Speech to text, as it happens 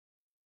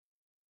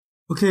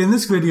Okay, in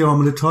this video, I'm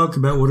going to talk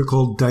about what are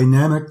called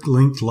dynamic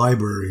linked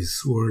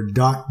libraries, or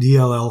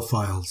 .dll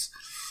files.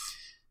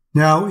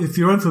 Now, if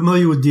you're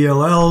unfamiliar with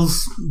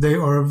DLLs, they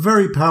are a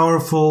very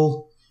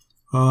powerful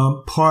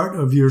part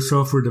of your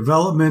software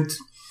development.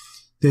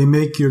 They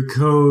make your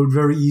code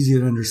very easy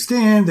to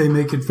understand. They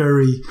make it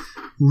very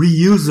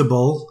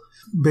reusable.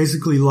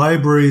 Basically,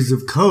 libraries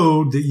of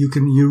code that you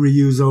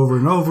reuse over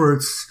and over.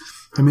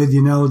 I made the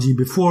analogy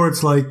before.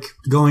 It's like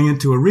going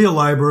into a real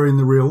library in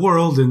the real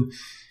world and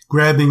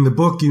grabbing the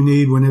book you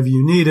need whenever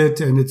you need it,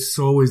 and it's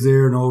always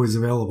there and always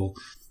available.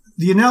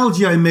 The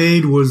analogy I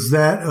made was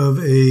that of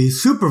a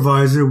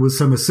supervisor with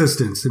some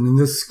assistants. And in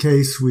this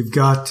case, we've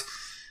got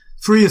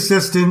 3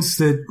 assistants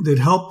that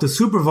help the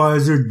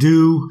supervisor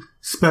do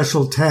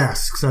special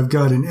tasks. I've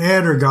got an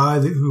adder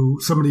guy,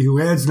 somebody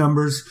who adds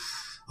numbers,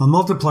 a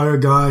multiplier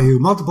guy who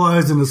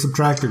multiplies, and a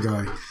subtractor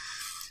guy.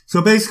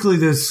 So basically,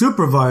 the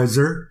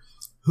supervisor,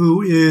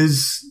 who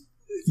is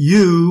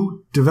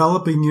you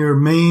developing your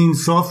main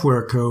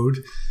software code,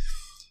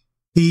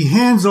 he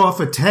hands off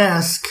a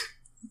task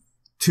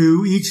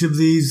to each of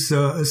these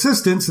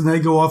assistants, and they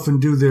go off and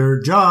do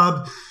their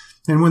job.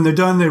 And when they're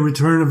done, they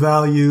return a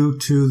value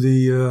to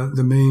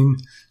the main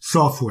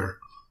software.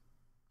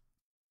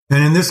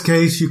 And in this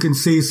case, you can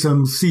see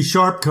some C#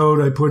 code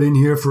I put in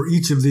here for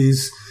each of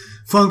these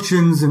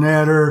functions, and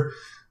adder,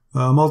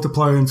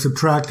 multiplier, and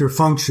subtractor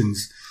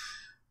functions.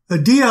 A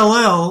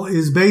DLL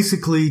is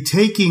basically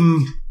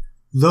taking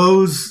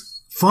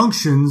those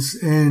functions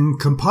and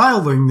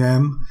compiling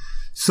them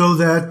so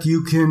that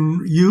you can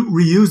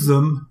reuse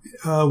them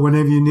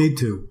whenever you need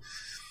to.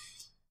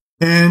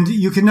 And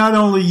you can not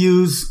only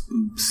use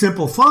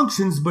simple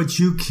functions, but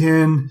you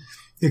can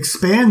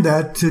expand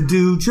that to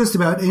do just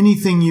about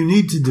anything you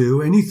need to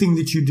do, anything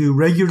that you do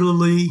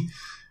regularly,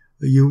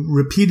 you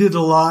repeat it a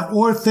lot,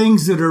 or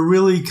things that are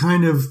really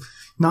kind of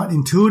not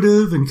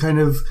intuitive and kind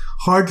of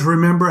hard to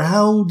remember.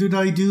 How did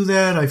I do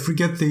that? I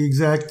forget the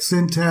exact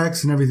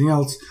syntax and everything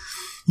else.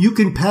 You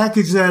can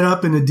package that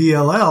up in a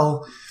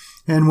DLL,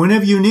 and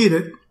whenever you need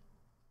it,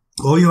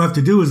 all you have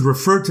to do is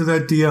refer to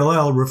that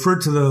DLL, refer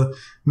to the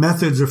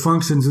methods or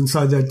functions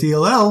inside that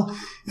DLL,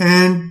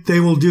 and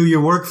they will do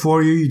your work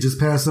for you. You just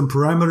pass them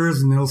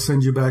parameters, and they'll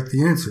send you back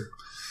the answer.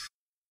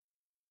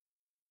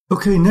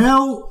 Okay,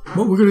 now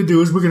what we're going to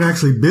do is we're going to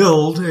actually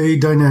build a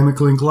dynamic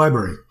link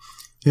library.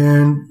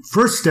 And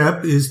first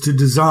step is to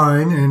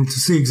design and to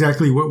see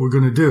exactly what we're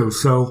going to do.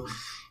 So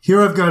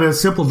here I've got a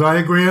simple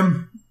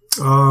diagram.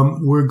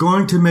 We're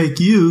going to make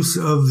use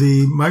of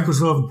the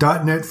Microsoft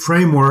 .NET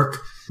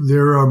framework.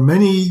 There are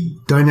many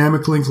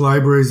dynamic link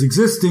libraries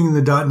existing in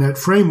the .NET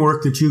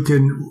framework that you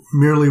can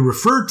merely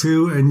refer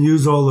to and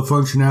use all the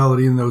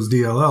functionality in those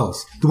DLLs.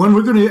 The one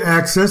we're going to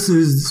access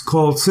is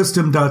called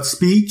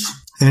system.speech,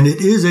 and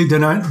it is a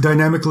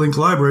dynamic link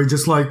library,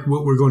 just like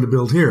what we're going to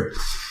build here.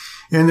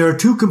 And there are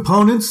 2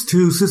 components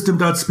to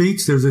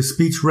system.speech. There's a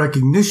speech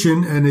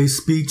recognition and a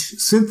speech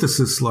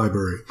synthesis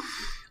library.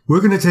 We're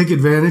going to take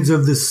advantage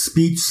of this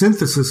speech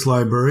synthesis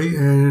library,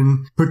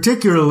 and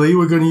particularly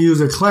we're going to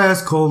use a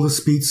class called the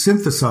speech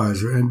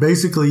synthesizer. And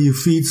basically you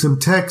feed some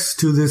text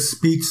to this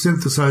speech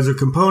synthesizer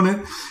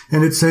component,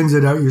 and it sends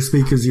it out your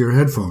speakers, your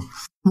headphone.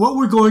 What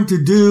we're going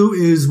to do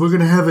is we're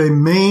going to have a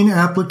main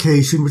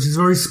application, which is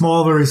very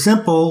small, very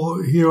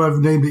simple. Here I've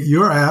named it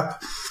Your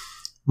App,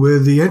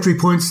 with the entry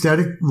point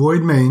static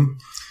void main.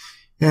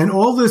 And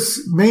all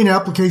this main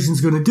application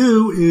is going to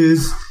do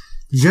is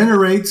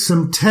generate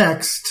some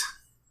text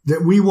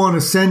that we want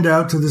to send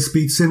out to the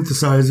speech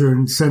synthesizer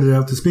and send it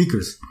out to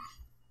speakers.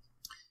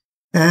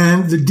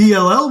 And the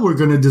DLL we're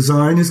going to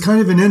design is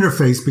kind of an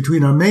interface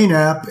between our main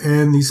app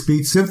and the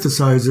speech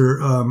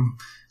synthesizer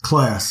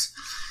class.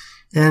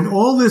 And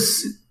all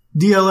this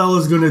DLL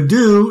is going to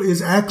do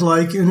is act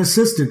like an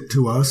assistant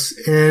to us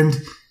and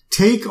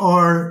take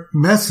our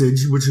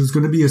message, which is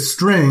going to be a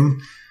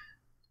string.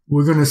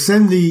 We're going to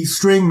send the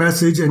string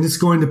message, and it's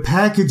going to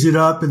package it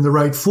up in the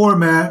right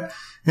format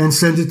and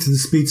send it to the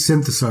speech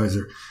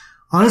synthesizer.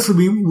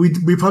 Honestly,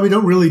 we probably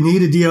don't really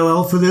need a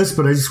DLL for this,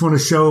 but I just want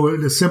to show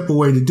a simple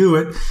way to do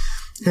it.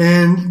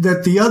 And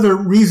that the other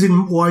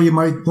reason why you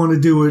might want to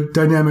do a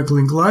dynamic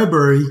link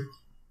library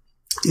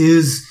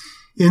is,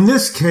 in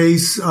this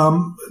case,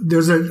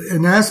 there's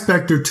an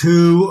aspect or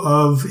two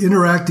of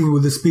interacting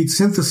with the speech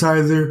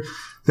synthesizer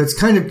that's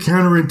kind of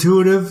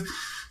counterintuitive.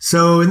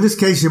 So in this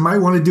case, you might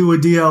want to do a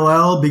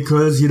DLL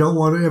because you don't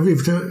want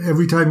to,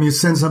 every time you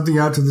send something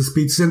out to the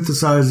speech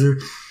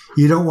synthesizer,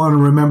 you don't want to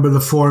remember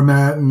the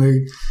format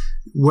and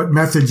what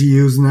method you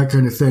use and that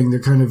kind of thing. They're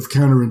kind of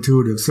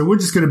counterintuitive. So we're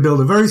just going to build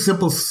a very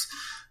simple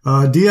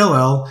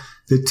DLL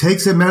that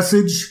takes a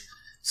message,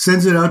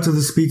 sends it out to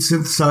the speech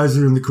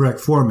synthesizer in the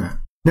correct format.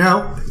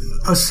 Now,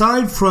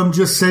 aside from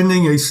just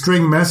sending a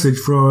string message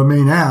from our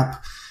main app,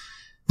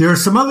 there are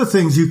some other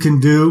things you can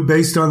do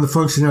based on the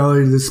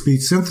functionality of the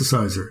speech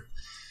synthesizer.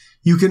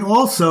 You can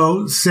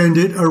also send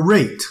it a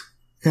rate,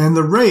 and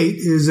the rate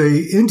is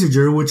an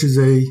integer, which is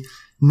a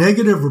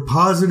negative or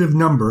positive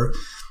number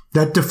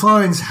that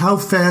defines how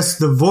fast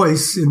the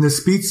voice in the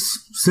speech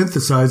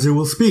synthesizer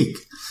will speak.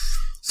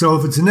 So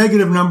if it's a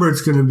negative number,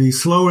 it's going to be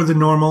slower than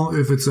normal.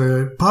 If it's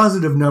a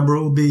positive number,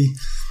 it will be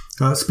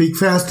speak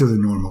faster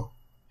than normal.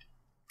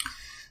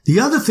 The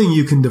other thing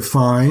you can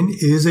define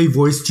is a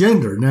voice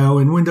gender. Now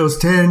in Windows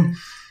 10,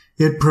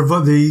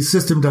 the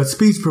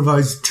system.speech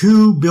provides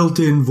two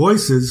built-in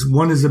voices.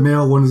 One is a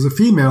male, one is a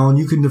female, and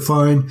you can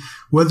define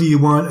whether you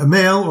want a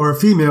male or a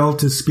female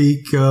to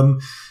speak, do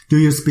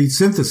your speech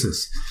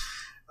synthesis.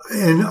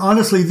 And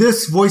honestly,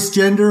 this voice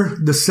gender,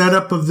 the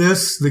setup of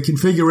this, the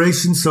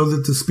configuration so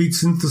that the speech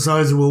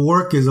synthesizer will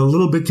work is a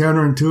little bit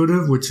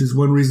counterintuitive, which is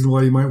one reason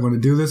why you might want to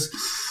do this.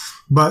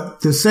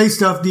 But the Say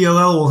Stuff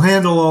DLL will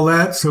handle all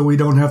that, so we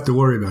don't have to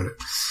worry about it.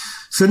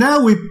 So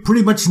now we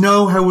pretty much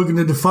know how we're going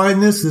to define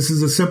this. This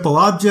is a simple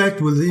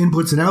object with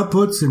inputs and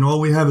outputs, and all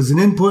we have is an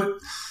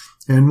input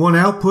and one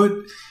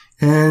output.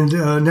 And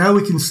now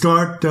we can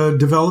start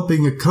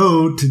developing a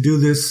code to do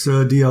this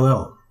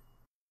DLL.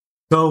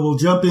 So we'll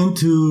jump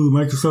into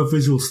Microsoft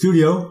Visual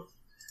Studio,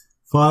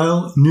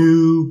 File,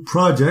 New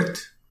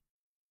Project.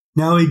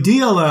 Now a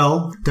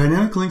DLL,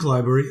 Dynamic Link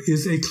Library,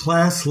 is a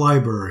class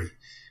library.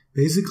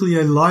 Basically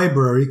a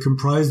library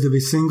comprised of a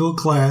single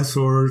class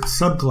or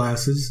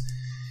subclasses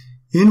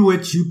in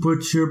which you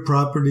put your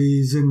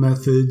properties and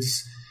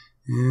methods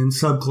and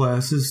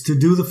subclasses to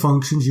do the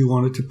functions you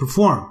want it to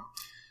perform.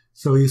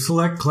 So you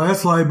select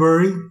Class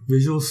Library,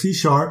 Visual C#,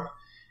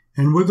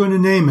 and we're going to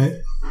name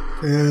it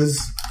as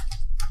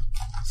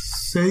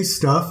Say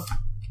Stuff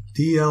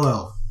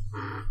DLL.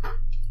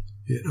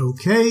 Hit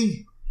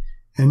OK.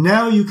 And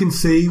now you can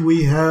see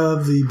we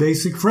have the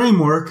basic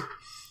framework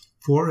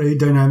for a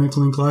dynamic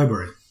link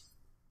library.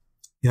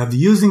 You have the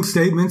using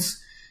statements.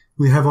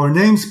 We have our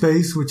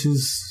namespace, which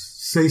is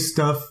Say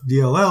Stuff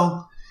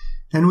DLL,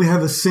 and we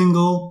have a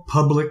single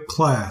public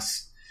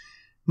class.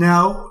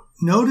 Now,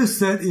 notice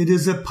that it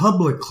is a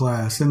public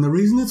class, and the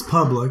reason it's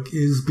public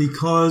is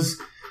because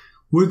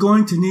we're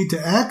going to need to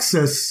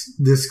access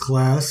this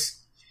class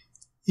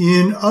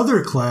in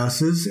other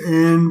classes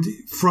and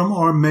from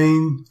our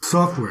main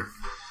software.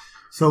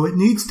 So it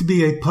needs to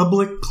be a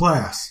public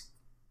class.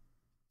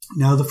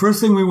 Now, the first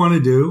thing we want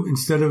to do,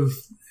 instead of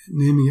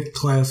naming it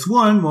class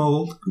 1,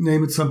 we'll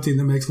name it something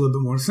that makes a little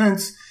bit more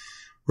sense.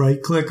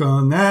 Right-click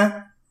on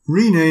that,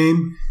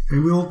 rename,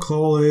 and we'll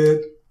call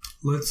it,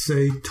 let's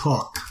say,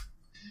 Talk.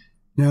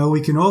 Now,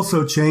 we can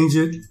also change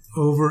it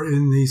over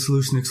in the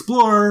Solution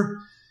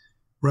Explorer.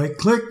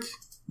 Right-click,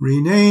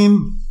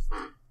 rename,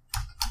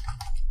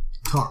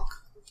 Talk.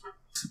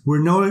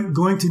 We're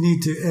going to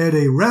need to add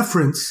a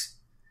reference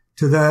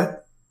to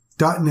that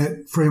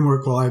 .NET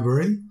Framework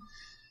library.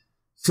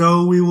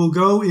 So we will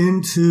go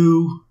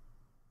into,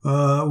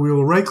 we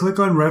will right-click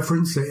on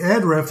Reference, say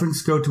Add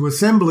Reference, go to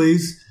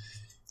Assemblies,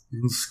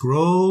 and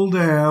scroll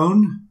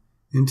down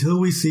until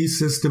we see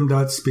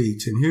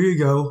System.Speech. And here you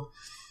go,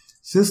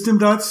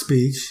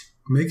 System.Speech.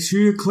 Make sure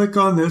you click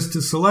on this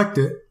to select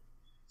it.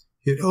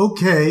 Hit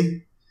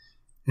OK.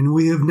 And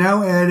we have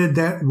now added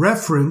that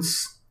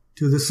reference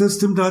to the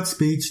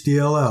System.Speech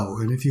DLL.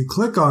 And if you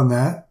click on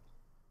that,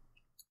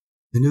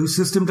 the new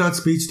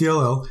System.Speech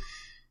DLL,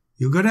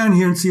 you'll go down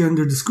here and see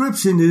under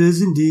Description, it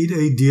is indeed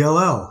a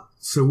DLL.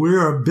 So we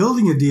are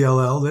building a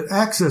DLL that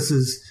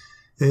accesses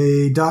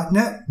a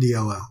 .NET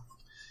DLL.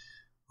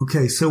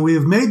 Okay, so we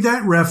have made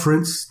that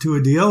reference to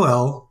a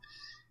DLL,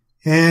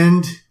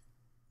 and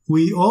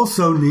we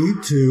also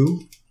need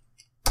to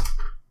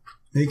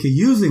make a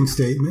using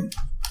statement,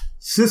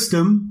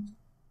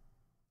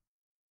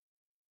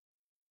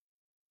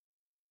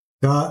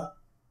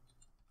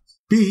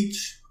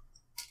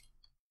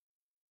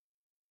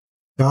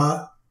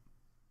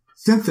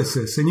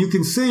 And you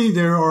can see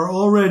there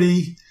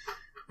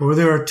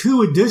are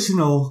two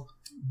additional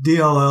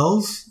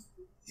DLLs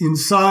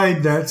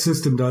inside that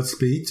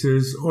system.speech.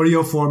 There's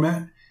audio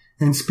format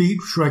and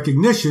speech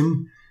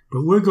recognition,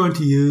 but we're going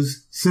to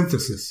use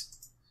synthesis.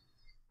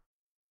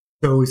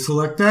 So we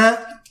select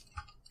that,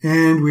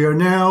 and we are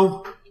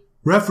now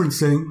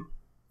referencing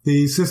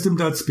the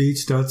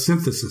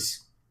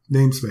system.speech.synthesis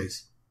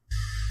namespace.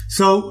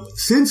 So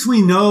since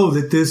we know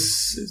that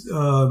this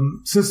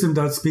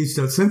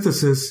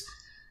system.speech.synthesis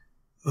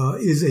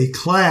is a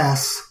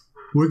class,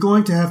 we're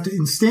going to have to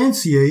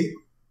instantiate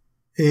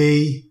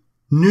a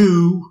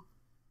new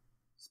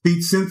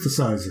speech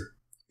synthesizer.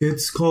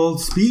 It's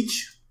called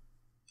Speech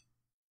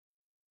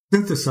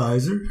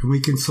Synthesizer, and we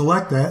can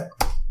select that.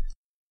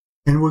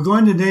 And we're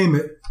going to name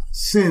it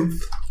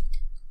synth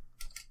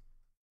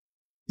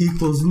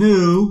equals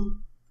new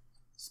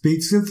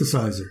speech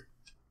synthesizer.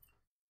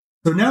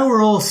 So now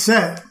we're all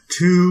set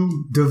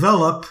to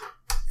develop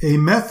a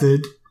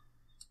method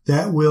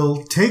that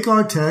will take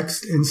our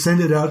text and send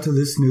it out to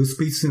this new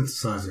speech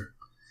synthesizer.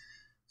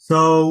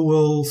 So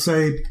we'll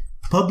say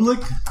public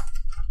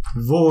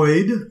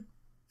void,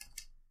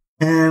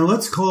 and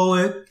let's call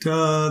it,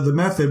 the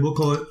method, we'll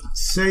call it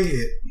say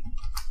it.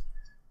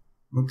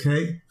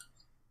 Okay.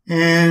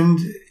 And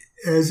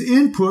as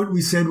input,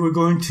 we said we're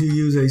going to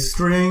use a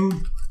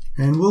string,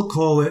 and we'll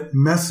call it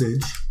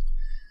message.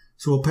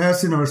 So we'll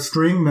pass in our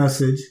string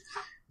message.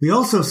 We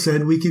also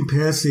said we can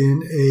pass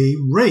in a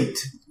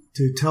rate.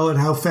 to tell it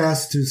how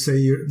fast to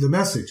say the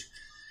message.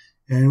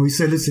 And we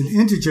said it's an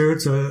integer,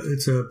 it's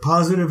a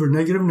positive or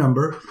negative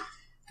number,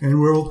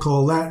 and we'll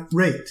call that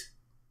rate.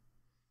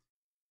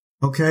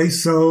 Okay,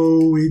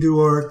 so we do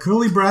our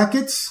curly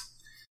brackets.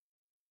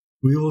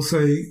 We will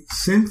say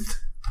synth.rate.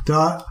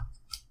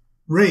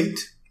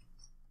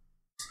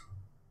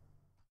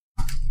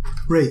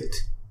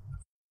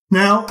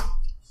 Now,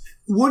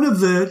 one of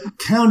the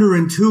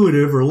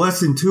counterintuitive or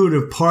less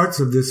intuitive parts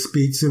of this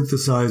speech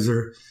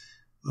synthesizer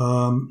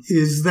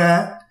is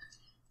that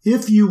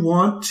if you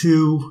want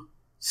to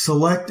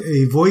select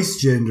a voice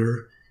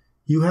gender,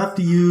 you have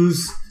to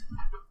use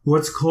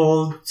what's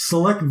called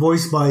select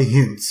voice by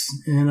hints.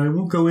 And I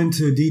won't go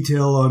into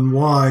detail on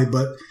why,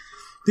 but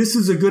this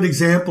is a good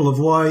example of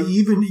why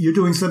even you're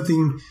doing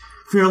something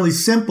fairly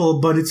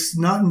simple, but it's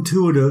not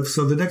intuitive.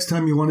 So the next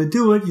time you want to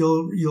do it,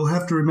 you'll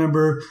have to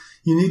remember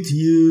you need to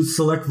use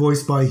select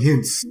voice by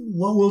hints.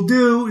 What we'll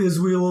do is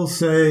we will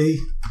say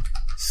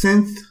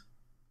synth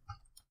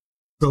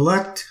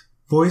select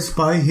voice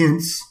by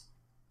hints,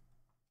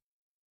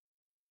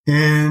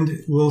 and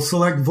we'll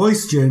select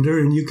voice gender.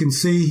 And you can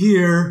see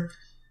here,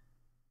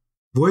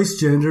 voice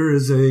gender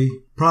is a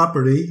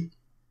property,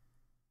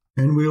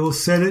 and we will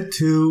set it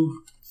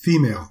to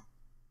female.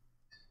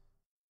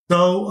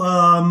 So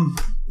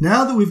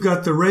now that we've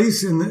got the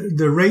race and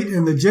the rate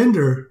and the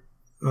gender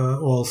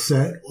all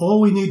set, all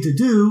we need to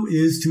do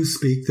is to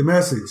speak the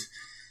message.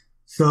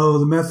 So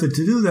the method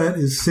to do that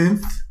is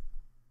synth.speak,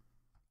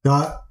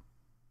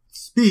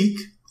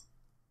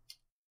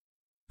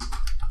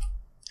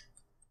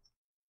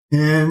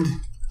 and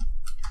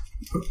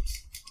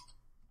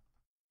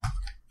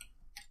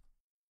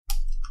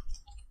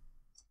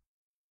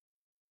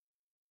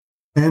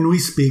we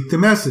speak the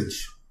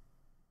message.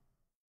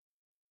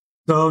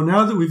 So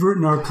now that we've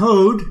written our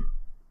code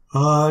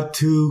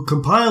to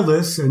compile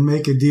this and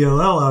make a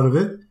DLL out of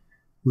it,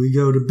 we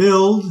go to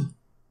build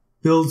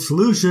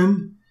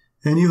solution,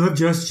 and you have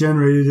just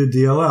generated a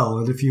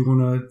DLL. And if you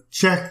want to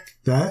check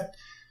that,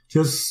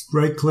 just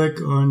right click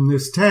on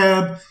this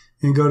tab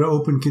and go to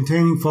open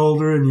containing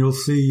folder, and you'll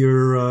see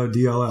your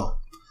DLL.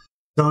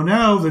 So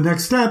now the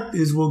next step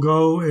is we'll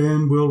go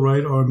and we'll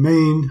write our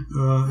main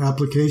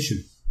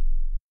application.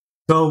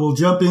 So we'll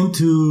jump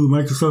into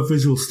Microsoft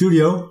Visual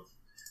Studio,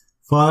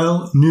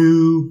 File,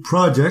 New,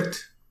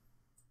 Project.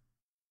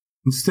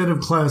 Instead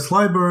of Class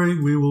Library,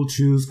 we will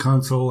choose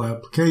Console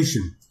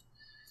Application.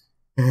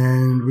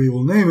 And we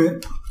will name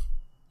it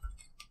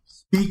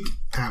Speak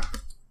App.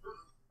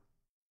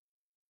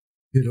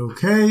 Hit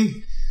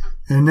OK.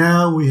 And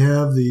now we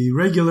have the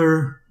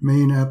regular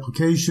main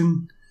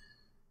application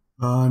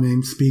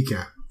named Speak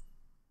App.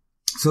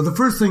 So the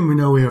first thing we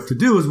know we have to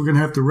do is we're going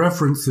to have to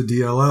reference the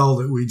DLL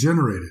that we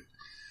generated.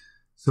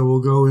 So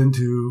we'll go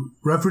into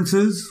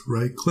References,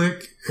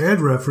 right-click, Add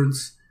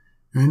Reference,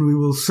 and we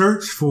will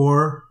search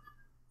for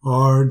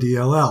our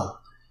DLL.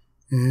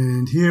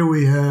 And here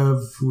we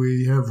have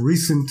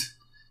recent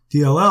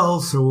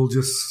DLL, so we'll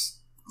just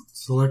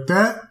select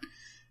that.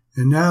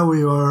 And now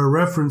we are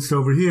referenced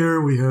over here.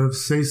 We have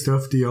Say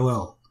Stuff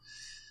DLL.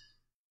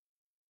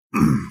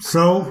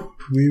 So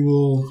we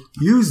will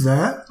use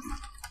that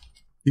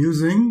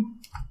using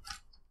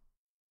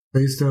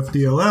Say Stuff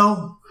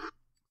DLL.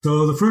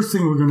 So the first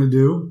thing we're going to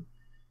do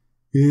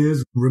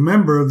is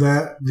remember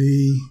that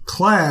the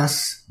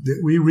class that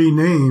we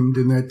renamed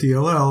in that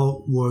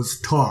DLL was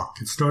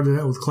talk. It started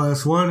out with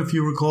class 1, if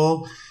you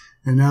recall,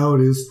 and now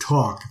it is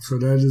talk. So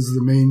that is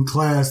the main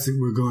class that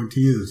we're going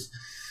to use.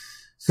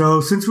 So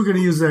since we're going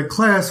to use that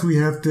class, we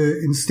have to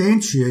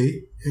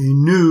instantiate a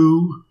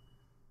new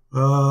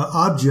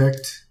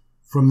object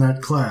from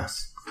that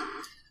class.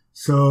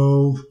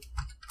 So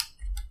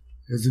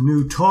there's a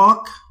new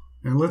talk,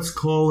 and let's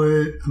call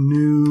it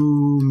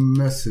new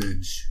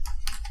message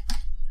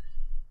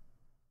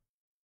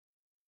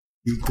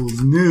equals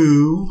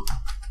new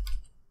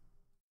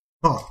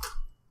talk.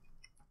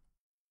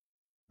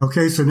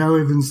 Okay, so now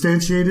we've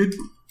instantiated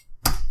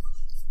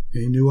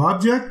a new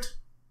object.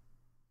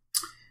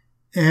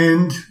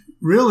 And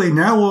really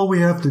now all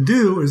we have to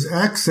do is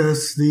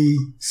access the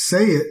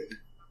say it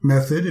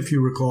method, if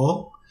you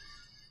recall.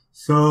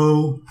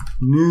 So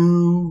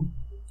new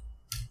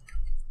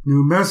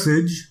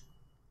message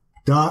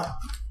dot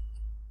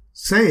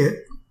say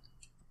it,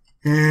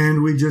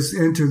 and we just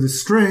enter the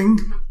string.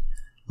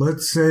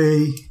 Let's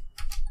say,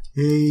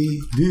 hey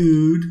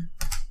dude,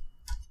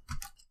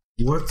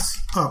 what's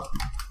up?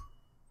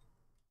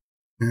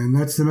 And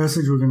that's the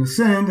message we're going to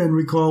send. And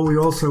recall we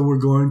also were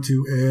going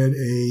to add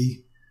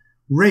a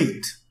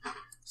rate.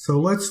 So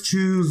let's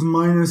choose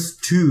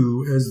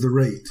 -2 as the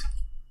rate.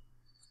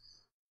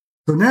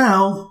 So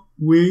now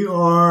we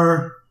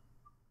are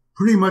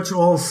pretty much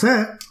all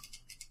set.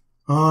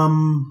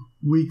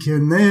 We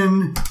can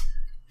then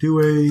do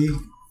a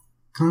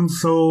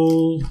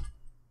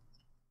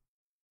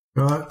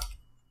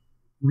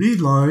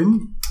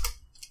console.readline.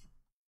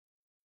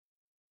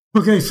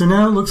 Okay, so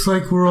now it looks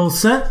like we're all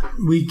set.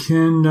 We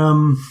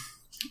can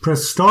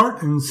press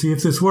start and see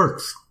if this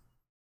works.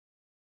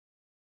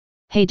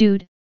 Hey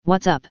dude,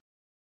 what's up?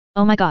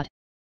 Oh my god.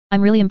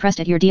 I'm really impressed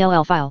at your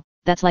DLL file.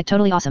 That's like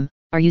totally awesome.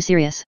 Are you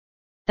serious?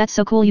 That's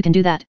so cool you can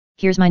do that.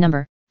 Here's my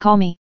number. Call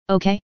me,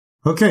 okay?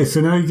 Okay,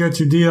 so now you got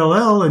your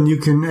DLL, and you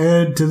can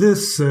add to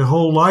this a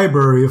whole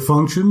library of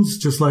functions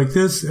just like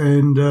this,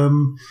 and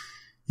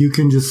you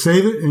can just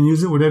save it and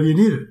use it whenever you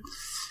need it.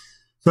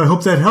 So I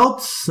hope that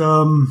helps.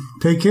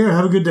 Take care.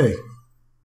 Have a good day.